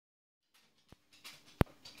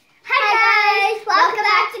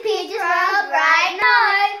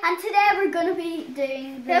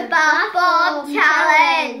doing the bath bomb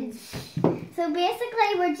challenge. So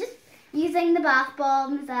basically we're just using the bath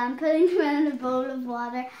bombs and putting them in a bowl of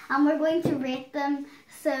water, and we're going to rate them.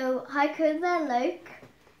 So how cool they look,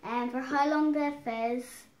 and for how long they fizz,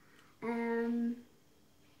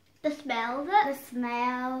 the smell of it, the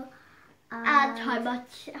smell, and how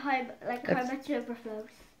much it overflows.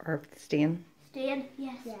 Or stain. Stain,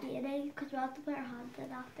 yes, Yeah. staining, because we have to put our hands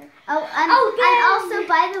in after. And also,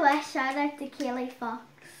 by the way, shout out to Kaylee Fox.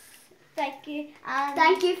 Thank you.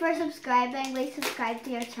 Thank you for subscribing. We subscribe to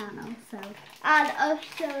your channel, so. And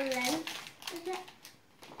also Liz, is it?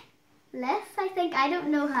 Liz, I think. I don't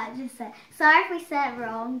know how to say it. Sorry if we said it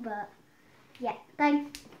wrong, but yeah.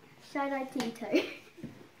 Shout out to you too.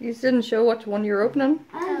 You didn't show which one you're opening.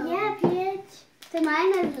 Yeah, Paige. So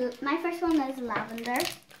my first one is lavender,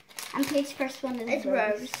 and Paige's first one is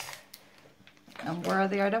rose. And where are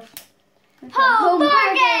they out of? Home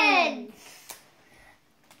Bargains!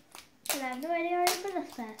 I have no idea where to put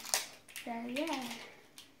this best. So yeah.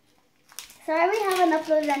 Sorry we haven't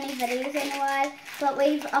uploaded any videos in a while, but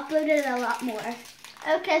we've uploaded a lot more.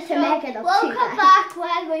 Okay, so make it up we'll to come you. back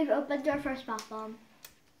when we've opened our first bath bomb.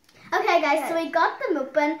 Okay guys, so we got them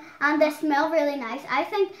open and they smell really nice. I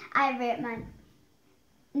think I rate mine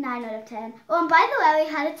 9 out of 10. Oh, and by the way, we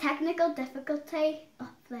had a technical difficulty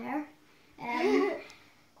up there.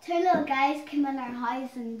 Two little guys came in our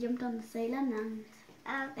house and jumped on the ceiling and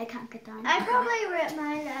they can't get down. I probably rate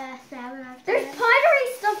mine 7 out of 10. There's powdery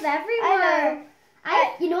stuff everywhere. I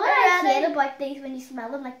know. You know what I hate about these when you smell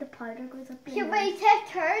them, like the powder goes up your Should nose. we take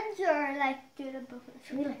turns or like do them both?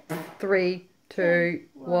 Should we like 3, 2,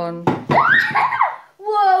 1.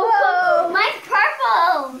 Whoa! Mine's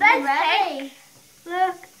purple! That's ready.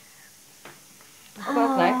 Look.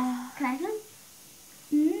 Smells nice. Can I smell?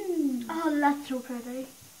 Oh, that's so pretty.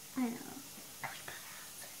 I know.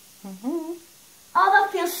 Mm-hmm. Oh, that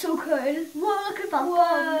feels so cool. Whoa, look at that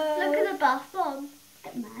bomb. Look at the bath bomb. Look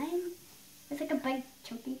at mine. It's like a big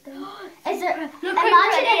chunky thing. Is it? Look Imagine how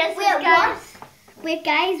pretty it. it is, guys. Wait,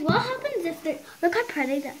 guys, what happens if they look how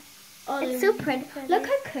pretty that? Oh, It's so pretty. Look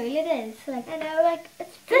how cool it is. Like, I know, like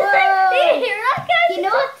it's. Whoa. Do you hear that, guys? you know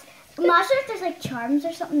what? Imagine if there's like charms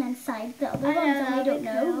or something inside the other I know, ones and we that'd don't be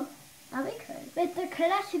know. cool. That'd be cool. But there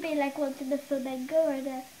could actually be like ones in the flamingo or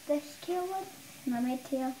the fishtail one. Mermaid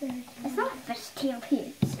tail. It's not a fish tail,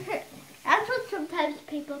 Paige. That's what sometimes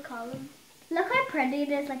people call them. Look how pretty it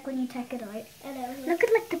is, like when you take it out. I know. Look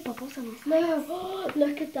at like the bubbles on it.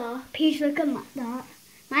 Look at that. Paige, look at that.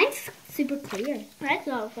 Mine's super clear. That's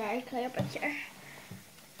not very clear picture.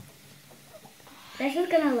 This is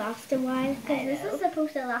gonna last a while because I this know. is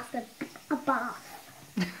supposed to last a bath.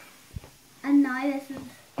 And now this is.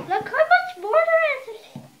 Look how much more there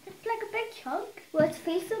is. It's like a big chunk. Well, it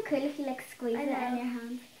feels so cool if you like squeeze I it in know. your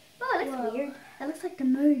hand. Oh, it looks Whoa. weird. It looks like the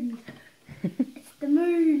moon. It's the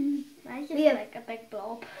moon. Mine's We just have- like a big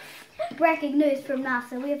blob. Breaking news from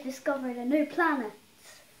NASA: we have discovered a new planet.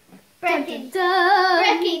 Breaking Dun-dun-dun.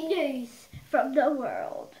 Breaking news from the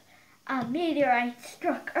world. A meteorite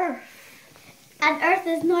struck Earth. And Earth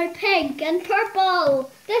is now pink and purple.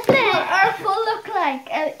 This is what Earth will look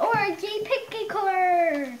like. An orangey, pinky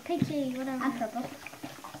colour. Pinky, whatever. And purple.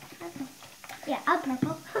 Yeah, and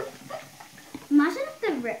purple. Imagine if the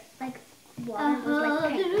like water was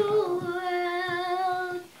like pink.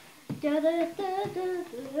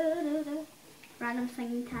 Random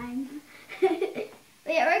singing time.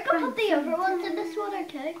 Yeah, we're gonna put the other ones in this water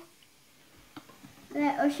too.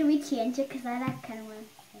 Or should we change it? Because I like kind of want to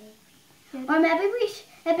say. Or maybe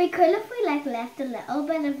it'd be cool if we like left a little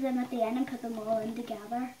bit of them at the end and put them all in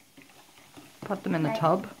together. Put them in a Like-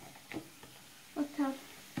 tub. What's that?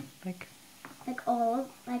 Like All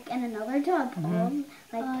like in another tub. All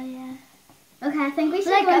like. Oh yeah. Okay, I think we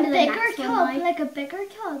should Like go a into the bigger next tub, one now. like a bigger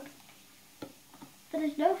tub. But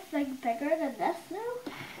there's no thing bigger than this, no?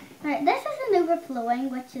 Right, this is an overflowing,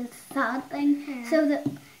 which is a sad thing. Yeah.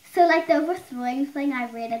 So like the overflowing thing, I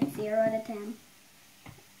rated 0 out of 10.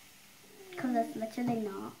 Because it's literally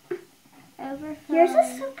not. Overflow. Yours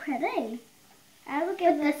is so pretty. I would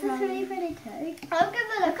give But this this is really pretty too. I'll give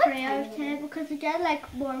it a Look how 3 out of tiny 10 because it did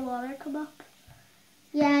like more water come up.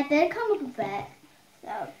 Yeah, it did come up a bit.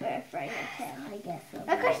 So very 3 out of 10. I guess so.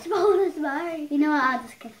 Look how small it is mine. You know what? I'll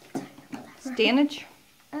just give it to whatever. stainage.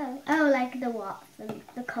 Oh, like the what?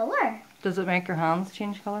 The colour? Does it make your hands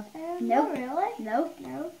change colour? Nope. Not really. No.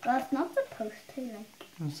 Well, it's not supposed to. Like.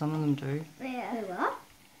 And some of them do. Yeah. Wait, what?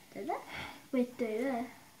 Did it? Wait, do it.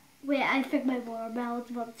 Wait, I think my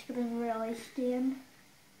watermelon's one's gonna really stain.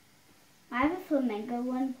 I have a flamingo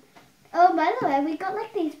one. Oh, by the way, we got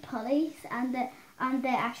like these pulleys and they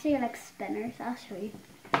actually are like spinners. I'll show you.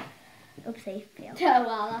 Oopsie, fail. Oh,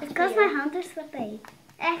 well, that's It's because my hands are slippy.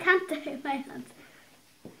 I can't do it with my hands.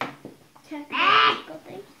 Ah!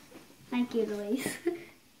 Thank you, Louise.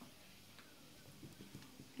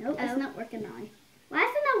 Nope, Oh. it's not working now. Why is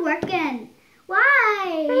it not working?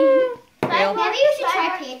 Why? Fail. Maybe you should try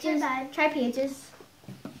Bye. pages. Bye. Try pages.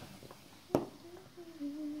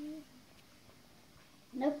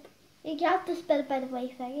 Nope. You have to spell it by the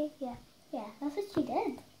way, Faggy. Yeah. Yeah, that's what she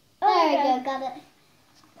did. Oh, there yeah. you go, got it.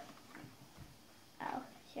 Oh,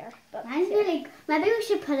 sure. But Mine's sure. really. Maybe we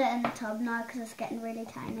should put it in the tub now because it's getting really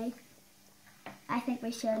tiny. I think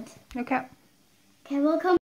we should. Okay. Okay, we'll come.